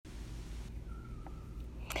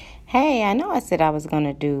Hey, I know I said I was going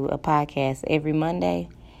to do a podcast every Monday,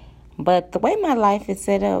 but the way my life is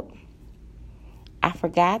set up, I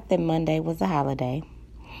forgot that Monday was a holiday.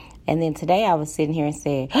 And then today I was sitting here and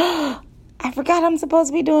said, I forgot I'm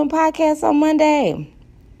supposed to be doing podcasts on Monday.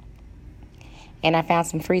 And I found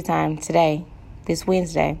some free time today, this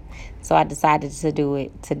Wednesday. So I decided to do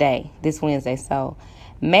it today, this Wednesday. So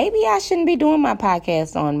maybe I shouldn't be doing my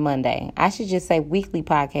podcast on Monday. I should just say weekly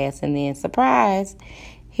podcast, and then surprise,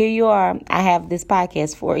 here you are. I have this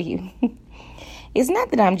podcast for you. It's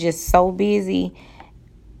not that I'm just so busy.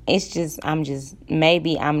 It's just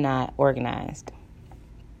maybe I'm not organized.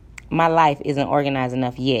 My life isn't organized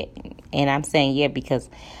enough yet. And I'm saying yet because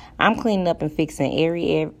I'm cleaning up and fixing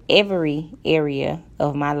every area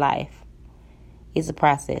of my life. It's a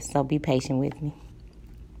process, so be patient with me.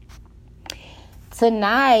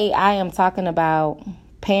 Tonight, I am talking about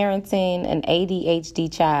parenting an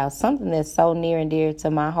ADHD child, something that's so near and dear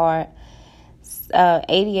to my heart.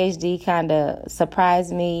 ADHD kind of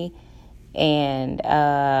surprised me, and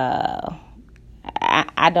I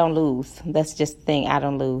don't lose. That's just the thing. I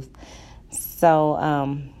don't lose.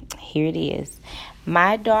 So here it is.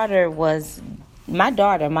 My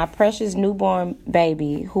precious newborn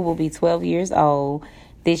baby, who will be 12 years old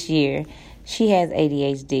this year, she has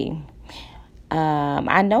ADHD.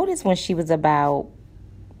 I noticed when she was about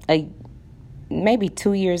maybe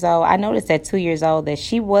 2 years old. I noticed at 2 years old that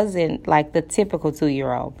she wasn't like the typical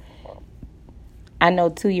 2-year-old. I know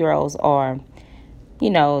 2-year-olds are,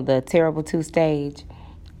 the terrible 2 stage.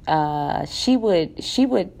 She would,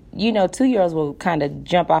 2-year-olds will kind of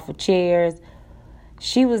jump off of chairs.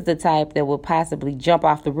 She was the type that would possibly jump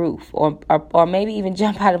off the roof or maybe even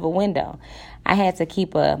jump out of a window. I had to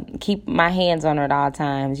keep my hands on her at all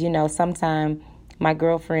times. Sometimes my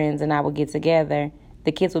girlfriends and I would get together.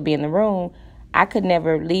 The kids would be in the room. I could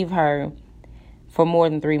never leave her for more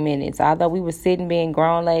than 3 minutes. Although we were sitting being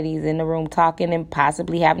grown ladies in the room talking and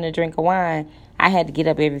possibly having a drink of wine, I had to get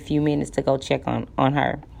up every few minutes to go check on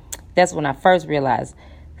her. That's when I first realized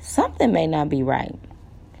something may not be right.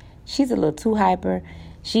 She's a little too hyper.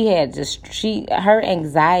 Her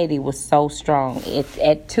anxiety was so strong.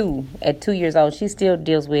 At 2 years old, she still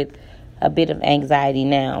deals with a bit of anxiety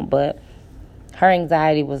now, but her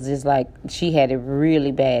anxiety was just like, she had it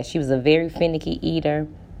really bad. She was a very finicky eater.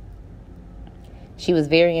 She was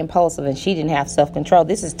very impulsive, and she didn't have self-control.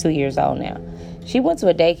 This is 2 years old now. She went to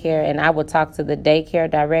a daycare, and I would talk to the daycare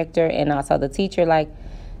director and also the teacher, like,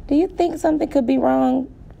 do you think something could be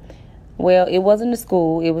wrong? Well, it wasn't a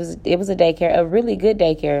school. It was a daycare, a really good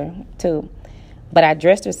daycare, too. But I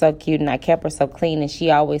dressed her so cute, and I kept her so clean, and she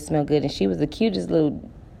always smelled good. And she was the cutest little,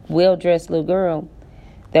 well-dressed little girl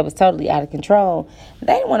that was totally out of control.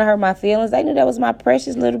 They didn't want to hurt my feelings. They knew that was my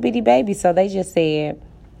precious little bitty baby. So they just said,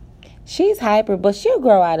 she's hyper, but she'll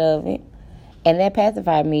grow out of it. And that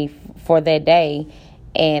pacified me for that day.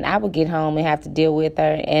 And I would get home and have to deal with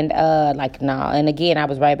her. And nah. And again, I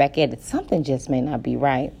was right back at it. Something just may not be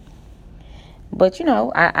right. But,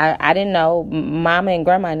 I didn't know. Mama and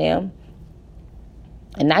grandma and them,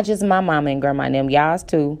 and not just my mama and grandma and them, y'all's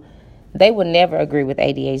too, they would never agree with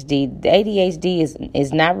ADHD. The ADHD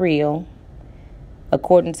is not real,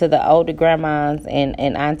 according to the older grandmas and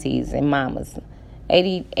aunties and mamas.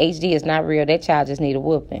 ADHD is not real. That child just need a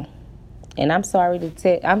whooping. And I'm sorry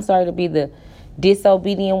to be the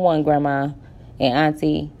disobedient one, grandma and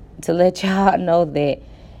auntie, to let y'all know that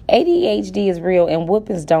ADHD is real and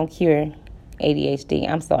whoopings don't cure ADHD.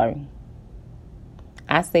 I'm sorry.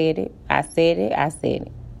 I said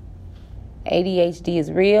it. ADHD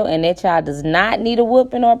is real, and that child does not need a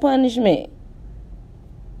whooping or punishment.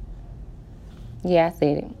 Yeah, I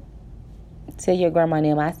said it. Tell your grandma and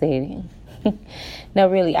them I said it. No,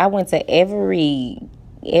 really, I went to every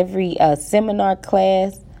seminar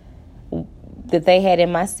class that they had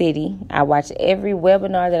in my city. I watched every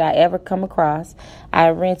webinar that I ever come across. I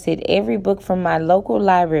rented every book from my local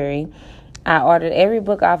library. I ordered every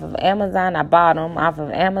book off of Amazon. I bought them off of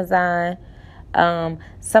Amazon.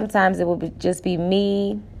 Sometimes it would just be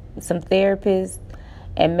me, some therapists,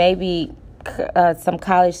 and maybe some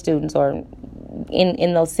college students or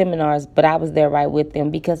in those seminars. But I was there right with them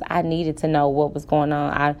because I needed to know what was going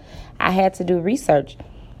on. I had to do research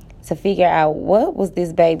to figure out what was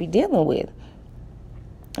this baby dealing with.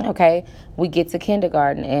 Okay, we get to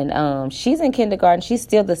kindergarten, and she's in kindergarten. She's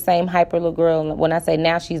still the same hyper little girl. When I say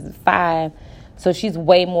now, she's 5, so she's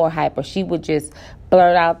way more hyper. She would just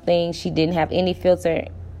blurt out things. She didn't have any filter,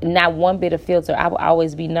 not one bit of filter. I would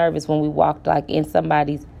always be nervous when we walked like in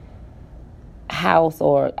somebody's house,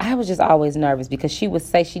 or I was just always nervous because she would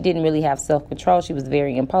say she didn't really have self-control. She was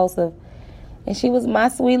very impulsive. And she was my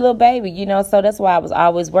sweet little baby, so that's why I was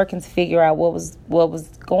always working to figure out what was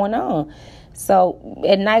going on. So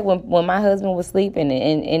at night when my husband was sleeping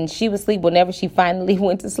and she was asleep whenever she finally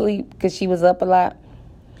went to sleep because she was up a lot,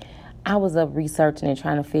 I was up researching and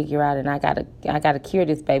trying to figure out, and I gotta cure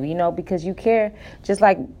this baby, because you care just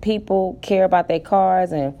like people care about their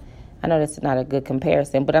cars. And I know that's not a good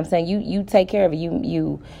comparison, but I'm saying you take care of it.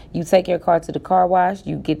 You take your car to the car wash,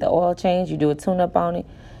 you get the oil change, you do a tune-up on it.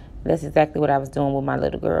 That's exactly what I was doing with my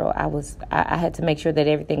little girl. I had to make sure that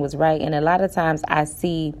everything was right. And a lot of times I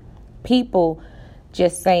see people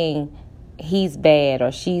just saying he's bad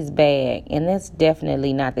or she's bad, and that's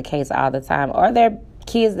definitely not the case all the time. Are there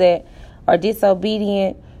kids that are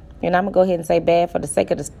disobedient? And I'm gonna go ahead and say bad for the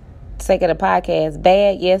sake of the podcast.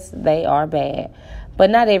 Bad, yes, they are bad,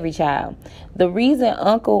 but not every child. The reason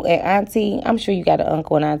uncle and auntie, I'm sure you got an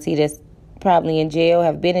uncle and auntie that's probably in jail,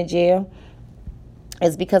 have been in jail,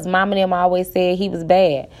 is because mom and them always said he was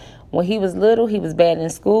bad. When he was little, he was bad in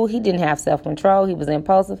school. He didn't have self-control. He was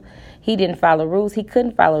impulsive. He didn't follow rules. He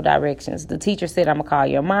couldn't follow directions. The teacher said, I'm going to call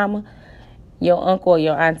your mama. Your uncle or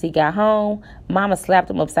your auntie got home. Mama slapped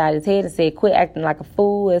him upside his head and said, quit acting like a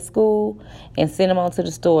fool at school, and sent him on to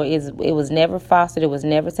the store. It was never fostered. It was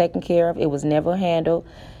never taken care of. It was never handled.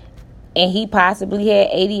 And he possibly had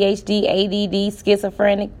ADHD, ADD,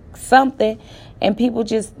 schizophrenic, something. And people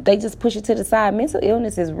just push it to the side. Mental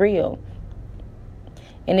illness is real.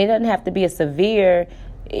 And it doesn't have to be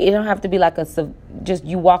it don't have to be like just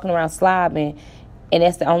you walking around slobbing and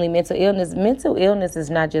that's the only mental illness. Mental illness is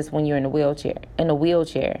not just when you're in a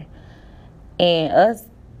wheelchair. And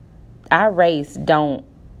our race don't.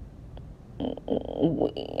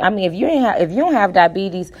 I mean, if you don't have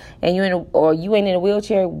diabetes and you ain't in a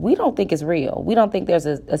wheelchair, we don't think it's real. We don't think there's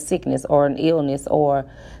a sickness or an illness or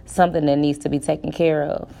something that needs to be taken care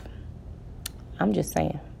of. I'm just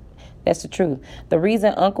saying. That's the truth. The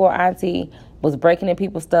reason uncle or auntie was breaking in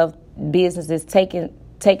people's stuff, businesses, taking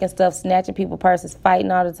stuff, snatching people's purses,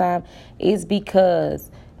 fighting all the time, is because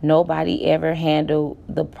nobody ever handled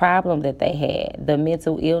the problem that they had, the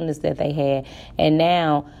mental illness that they had. And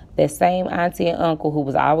now that same auntie and uncle who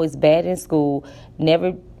was always bad in school,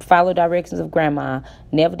 never followed directions of grandma,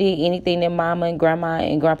 never did anything that mama and grandma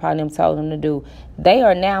and grandpa and them told them to do, they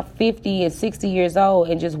are now 50 and 60 years old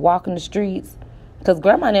and just walking the streets because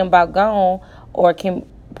grandma and them about gone or can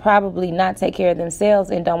probably not take care of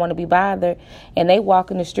themselves and don't want to be bothered, and they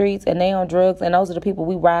walk in the streets and they on drugs, and those are the people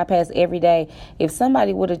we ride past every day. If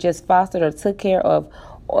somebody would have just fostered or took care of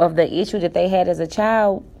the issue that they had as a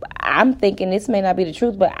child, I'm thinking this may not be the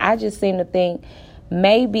truth, but I just seem to think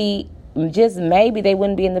maybe, just maybe, they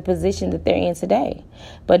wouldn't be in the position that they're in today.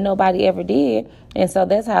 But nobody ever did, and so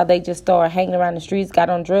that's how they just started hanging around the streets, got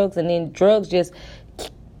on drugs, and then drugs just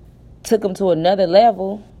took them to another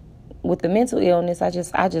level with the mental illness. I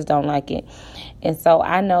just don't like it. And so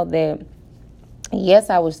I know that, yes,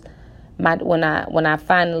 when I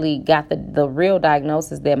finally got the real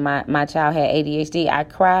diagnosis that my child had ADHD, I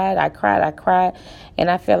cried, and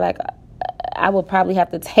I felt like I would probably have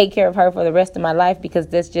to take care of her for the rest of my life, because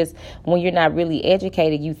that's just, when you're not really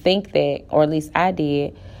educated, you think that, or at least I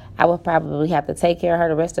did, I would probably have to take care of her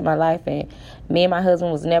the rest of my life. And me and my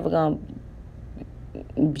husband was never going to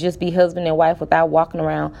just be husband and wife without walking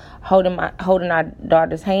around holding our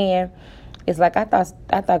daughter's hand. It's like I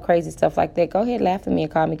thought crazy stuff like that. Go ahead, laugh at me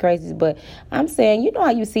and call me crazy, but I'm saying, you know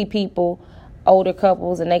how you see people, older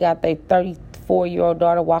couples, and they got their 34-year-old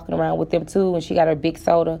daughter walking around with them too, and she got her big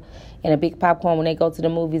soda and a big popcorn when they go to the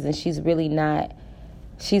movies, and she's really not,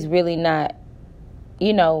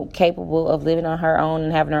 capable of living on her own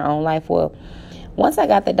and having her own life. Well, once I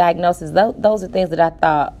got the diagnosis, those are things that I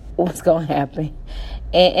thought was going to happen.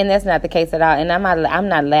 And that's not the case at all. And I'm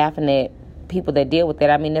not laughing at people that deal with that.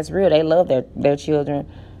 I mean, that's real. They love their children.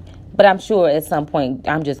 But I'm sure at some point,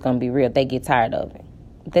 I'm just going to be real, they get tired of it.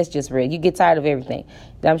 That's just real. You get tired of everything.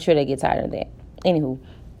 I'm sure they get tired of that. Anywho.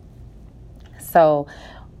 So,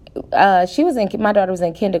 my daughter was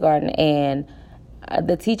in kindergarten, and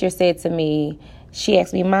the teacher said to me, she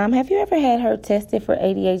asked me, Mom, have you ever had her tested for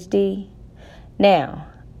ADHD? Now,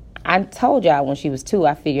 I told y'all when she was 2,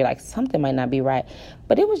 I figured like something might not be right.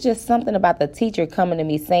 But it was just something about the teacher coming to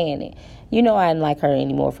me saying it. I didn't like her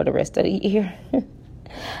anymore for the rest of the year.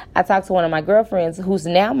 I talked to one of my girlfriends, who's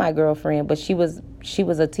now my girlfriend, but she was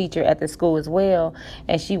a teacher at the school as well,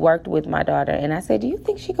 and she worked with my daughter. And I said, do you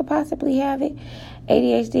think she could possibly have it,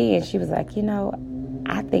 ADHD? And she was like,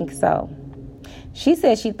 I think so. She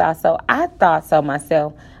said she thought so. I thought so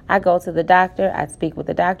myself. I go to the doctor. I speak with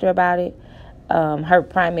the doctor about it. Her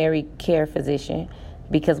primary care physician,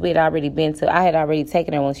 because I had already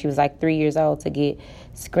taken her when she was like 3 years old to get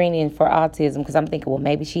screening for autism, because I'm thinking, well,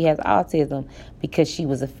 maybe she has autism, because she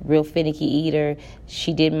was a real finicky eater.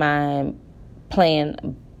 She didn't mind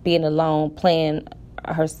being alone, playing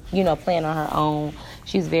on her own.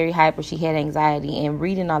 She was very hyper. She had anxiety, and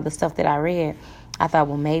reading all the stuff that I read, I thought,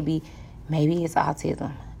 well, maybe it's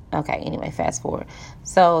autism. Okay, anyway, fast forward.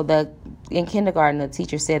 So in kindergarten, the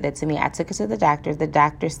teacher said that to me. I took her to the doctor. The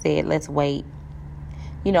doctor said, let's wait,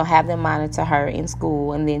 have them monitor her in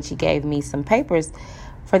school. And then she gave me some papers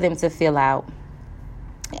for them to fill out.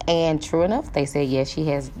 And true enough, they said, yes, she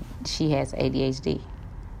has ADHD.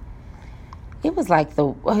 It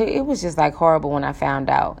was just like horrible when I found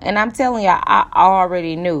out. And I'm telling you, I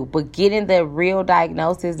already knew. But getting the real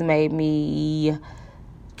diagnosis made me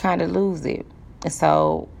kind of lose it.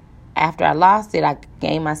 So after I lost it, I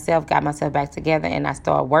got myself back together, and I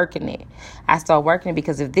started working it.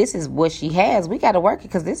 Because if this is what she has, we got to work it,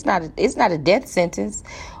 because it's not a death sentence.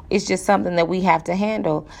 It's just something that we have to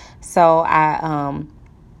handle. So I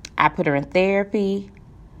put her in therapy,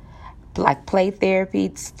 like play therapy,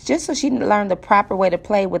 just so she can learn the proper way to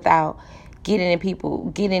play without getting in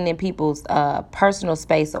people's personal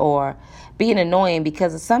space or being annoying,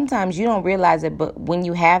 because sometimes you don't realize it, but when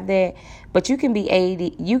you have that, but you can be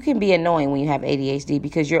annoying when you have ADHD,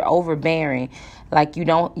 because you're overbearing, like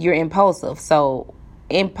you're impulsive. So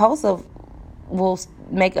impulsive will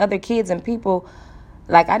make other kids and people,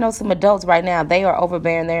 like I know some adults right now, they are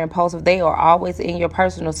overbearing, they're impulsive, they are always in your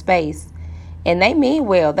personal space. And they mean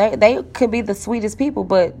well. They could be the sweetest people,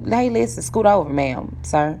 but hey, listen, scoot over, ma'am,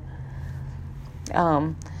 sir.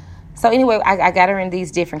 So anyway, I got her in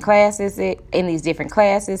these different classes. I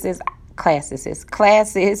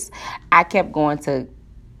kept going to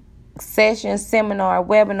sessions, seminar,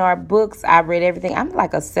 webinar, books. I read everything. I'm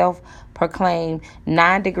like a self-proclaimed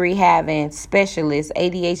 9-degree having specialist,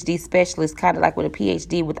 ADHD specialist, kind of like with a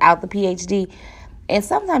PhD without the PhD. And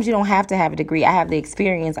sometimes you don't have to have a degree. I have the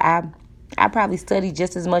experience. I probably studied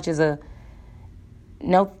just as much as a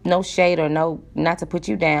no shade or not to put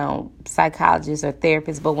you down, psychologist or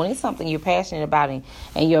therapist, but when it's something you're passionate about and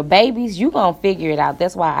your babies, you're going to figure it out.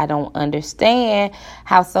 That's why I don't understand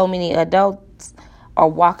how so many adults are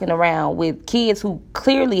walking around with kids who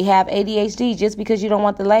clearly have ADHD just because you don't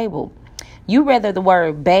want the label. You rather the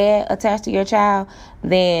word bad attached to your child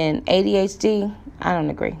than ADHD. I don't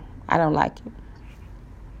agree. I don't like it.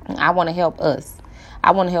 I want to help us.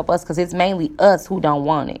 Because it's mainly us who don't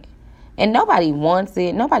want it. And nobody wants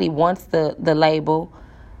it. Nobody wants the label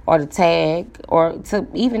or the tag or to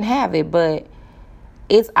even have it. But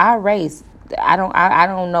it's our race. I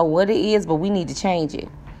don't know what it is, but we need to change it.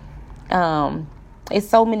 It's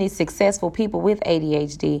so many successful people with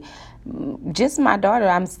ADHD. Just my daughter,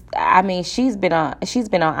 she's been on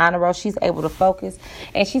honor roll. She's able to focus.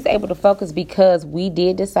 And she's able to focus because we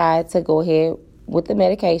did decide to go ahead with the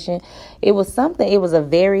medication. It was a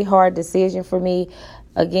very hard decision for me.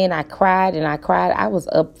 Again, I cried. I was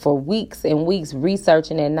up for weeks and weeks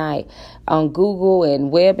researching at night on Google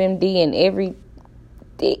and WebMD and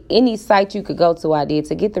any site you could go to, I did,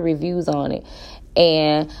 to get the reviews on it.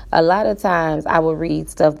 And a lot of times I would read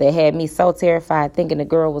stuff that had me so terrified, thinking the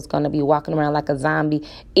girl was going to be walking around like a zombie,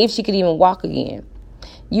 if she could even walk again.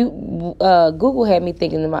 Google had me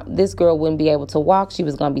thinking that this girl wouldn't be able to walk. She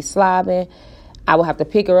was going to be slobbing. I would have to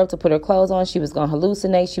pick her up to put her clothes on. She was going to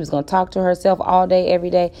hallucinate. She was going to talk to herself all day, every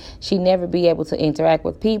day. She'd never be able to interact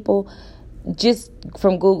with people, just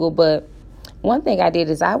from Google. But one thing I did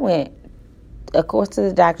is I went, of course, to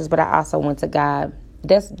the doctors, but I also went to God.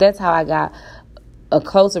 That's how I got a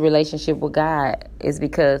closer relationship with God, is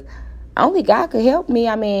because only God could help me.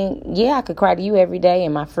 I could cry to you every day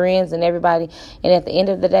and my friends and everybody. And at the end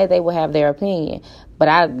of the day, they will have their opinion. But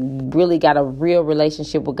I really got a real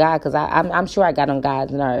relationship with God, because I'm sure I got on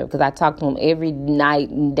God's nerve, because I talked to him every night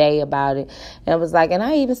and day about it. And I was like, and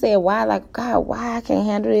I even said, why I can't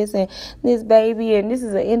handle this, and this baby, and this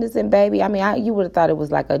is an innocent baby. You would have thought it was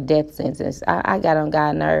like a death sentence. I got on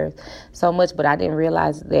God's nerves so much, but I didn't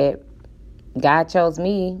realize that God chose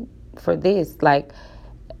me for this. Like,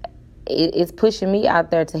 it's pushing me out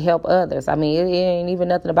there to help others. It ain't even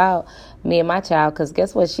nothing about me and my child, because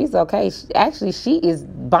guess what? She's okay. She is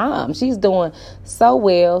bomb. She's doing so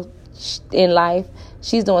well in life.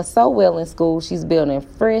 She's doing so well in school. She's building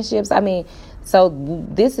friendships. So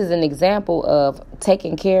this is an example of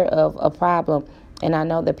taking care of a problem. And I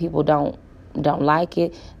know that people don't like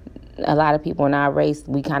it. A lot of people in our race,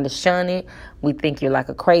 we kind of shun it. We think you're like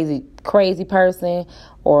a crazy person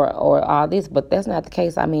or all this, but that's not the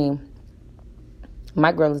case.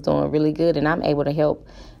 My girl is doing really good, and I'm able to help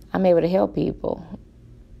people.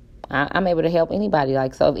 I'm able to help anybody.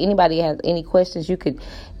 Like, so if anybody has any questions, you could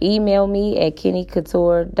email me at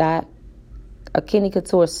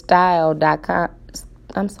KennyCoutureStyle.com.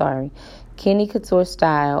 I'm sorry,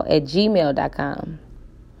 KennyCoutureStyle@gmail.com.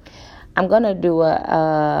 I'm going to do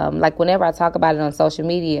like whenever I talk about it on social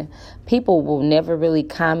media, people will never really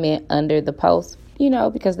comment under the post,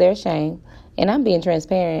 because they're ashamed. And I'm being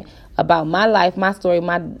transparent about my life, my story,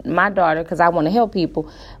 my daughter, because I want to help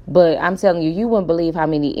people. But I'm telling you, you wouldn't believe how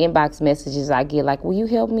many inbox messages I get. Like, will you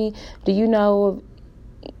help me? Do you know?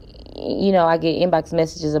 I get inbox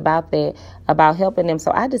messages about that, about helping them.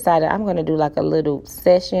 So I decided I'm going to do like a little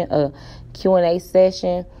session, a Q&A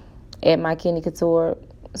session at my Kenny Couture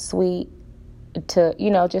suite to,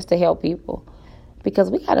 just to help people.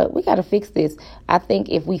 Because we gotta fix this. I think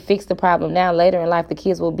if we fix the problem now, later in life, the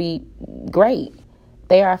kids will be great.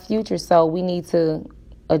 They are our future, so we need to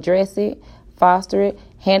address it, foster it,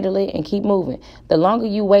 handle it, and keep moving. The longer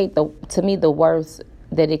you wait, to me, the worse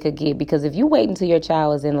that it could get. Because if you wait until your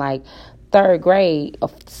child is in like 3rd grade or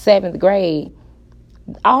 7th grade,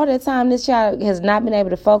 all that time this child has not been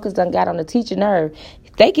able to focus, done got on the teacher nerve.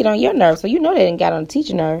 They get on your nerve, so they didn't got on the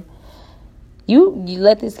teacher nerve. You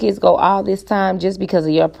let these kids go all this time just because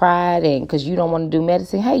of your pride and because you don't want to do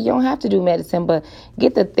medicine. Hey, you don't have to do medicine, but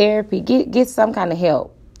get the therapy, get some kind of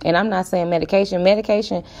help. And I'm not saying medication.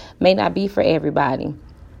 Medication may not be for everybody.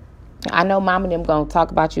 I know mom and them going to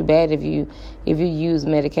talk about you bad if you use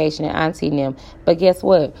medication, and auntie and them. But guess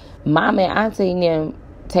what? Mom and auntie and them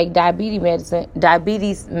take diabetes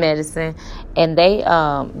medicine, and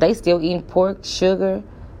they still eating pork, sugar,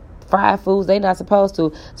 fried foods. They're not supposed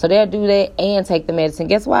to. So they'll do that and take the medicine.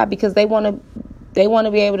 Guess why? Because they want to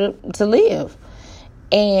be able to live.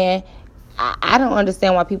 And I don't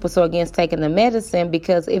understand why people are so against taking the medicine,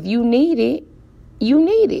 because if you need it, you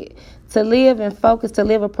need it to live and focus, to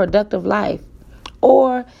live a productive life.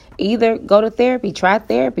 Or either go to therapy, try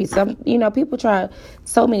therapy. Some, people try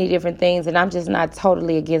so many different things, and I'm just not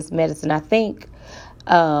totally against medicine. I think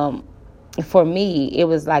for me, it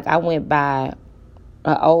was like I went by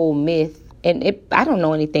an old myth, and I don't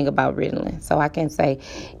know anything about Ritalin, so I can't say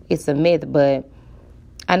it's a myth, but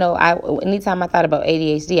I know anytime I thought about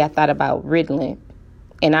ADHD, I thought about Ritalin,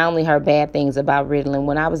 and I only heard bad things about Ritalin.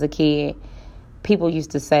 When I was a kid, people used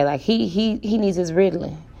to say, like, he needs his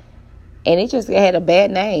Ritalin, and it just had a bad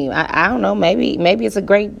name. I don't know, maybe it's a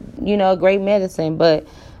great, great medicine, but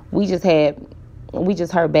we just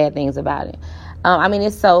heard bad things about it.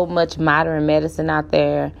 It's so much modern medicine out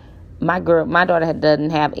there. My daughter doesn't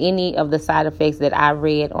have any of the side effects that I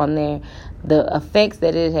read on there. The effects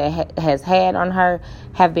that it has had on her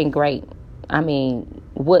have been great.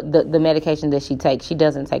 What the medication that she takes, she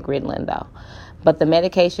doesn't take Ritalin though, but the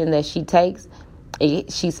medication that she takes,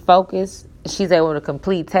 she's focused. She's able to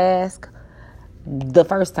complete tasks the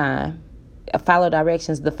first time, follow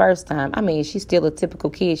directions the first time. She's still a typical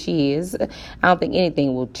kid. She is. I don't think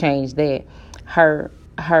anything will change that. Her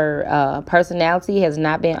personality has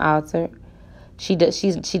not been altered. She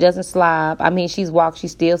doesn't slob. She's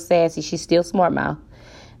still sassy. She's still smart mouth.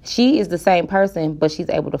 She is the same person, but she's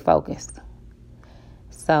able to focus.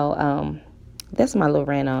 So that's my little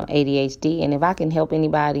rant on ADHD. And if I can help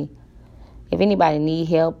anybody, if anybody need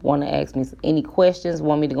help, want to ask me any questions,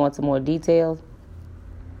 want me to go into more details,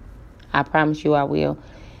 I promise you I will.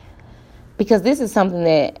 Because this is something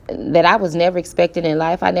that I was never expecting in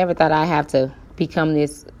life. I never thought I'd have to become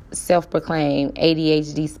this self-proclaimed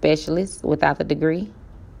ADHD specialist without the degree,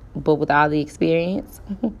 but with all the experience.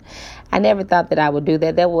 I never thought that I would do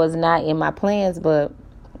that. That was not in my plans, but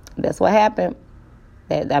that's what happened.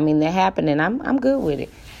 That happened, and I'm good with it.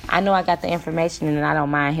 I know I got the information, and I don't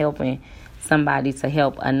mind helping somebody to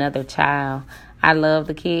help another child. I love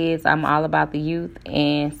the kids. I'm all about the youth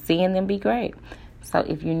and seeing them be great. So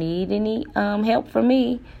if you need any help from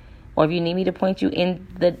me, or if you need me to point you in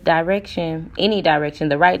the direction,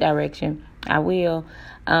 the right direction, I will.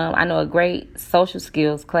 I know a great social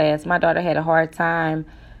skills class. My daughter had a hard time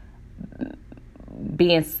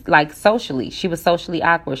being socially. She was socially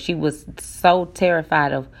awkward. She was so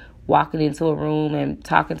terrified of walking into a room and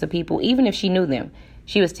talking to people, even if she knew them.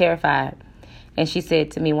 She was terrified. And she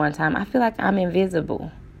said to me one time, I feel like I'm invisible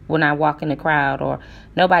when I walk in the crowd, or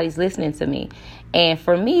nobody's listening to me. And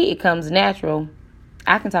for me, it comes natural.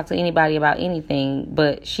 I can talk to anybody about anything,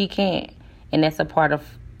 but she can't. And that's a part of,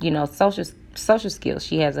 social skills.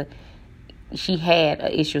 She had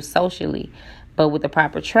an issue socially, but with the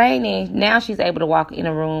proper training, now she's able to walk in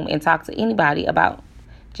a room and talk to anybody about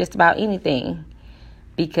just about anything,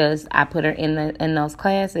 because I put her in those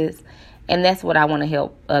classes. And that's what I want to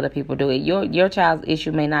help other people do. Your child's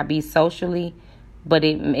issue may not be socially but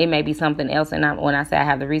it may be something else. And when I say I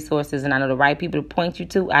have the resources and I know the right people to point you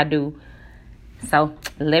to, I do. So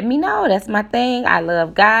let me know. That's my thing. I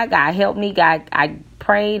love God. God helped me. God, I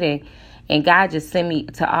prayed and God just sent me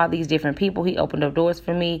to all these different people. He opened up doors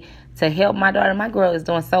for me to help my daughter. My girl is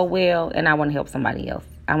doing so well, and I want to help somebody else.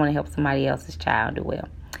 I want to help somebody else's child do well.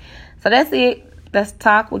 So that's it. Let's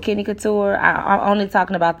talk with Kenny Couture. I'm only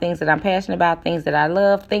talking about things that I'm passionate about, things that I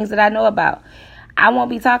love, things that I know about. I won't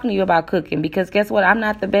be talking to you about cooking because guess what? I'm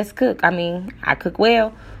not the best cook. I mean, I cook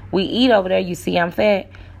well. We eat over there. You see I'm fat.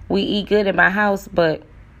 We eat good in my house, but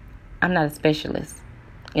I'm not a specialist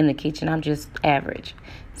in the kitchen. I'm just average.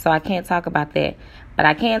 So I can't talk about that. But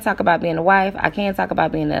I can talk about being a wife. I can talk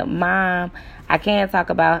about being a mom. I can talk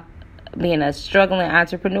about being a struggling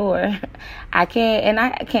entrepreneur. I can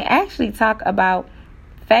actually talk about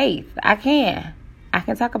faith. I can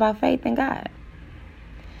talk about faith in God.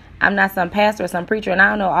 I'm not some pastor or some preacher, and I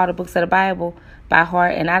don't know all the books of the Bible by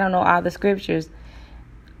heart, and I don't know all the scriptures,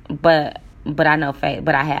 but I know faith,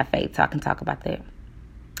 but I have faith, so I can talk about that.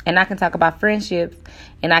 And I can talk about friendships,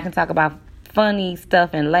 and I can talk about funny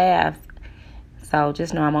stuff and laughs. So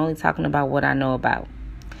just know I'm only talking about what I know about.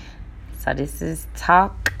 So this is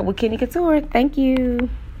Talk with Kenny Couture. Thank you.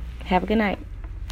 Have a good night.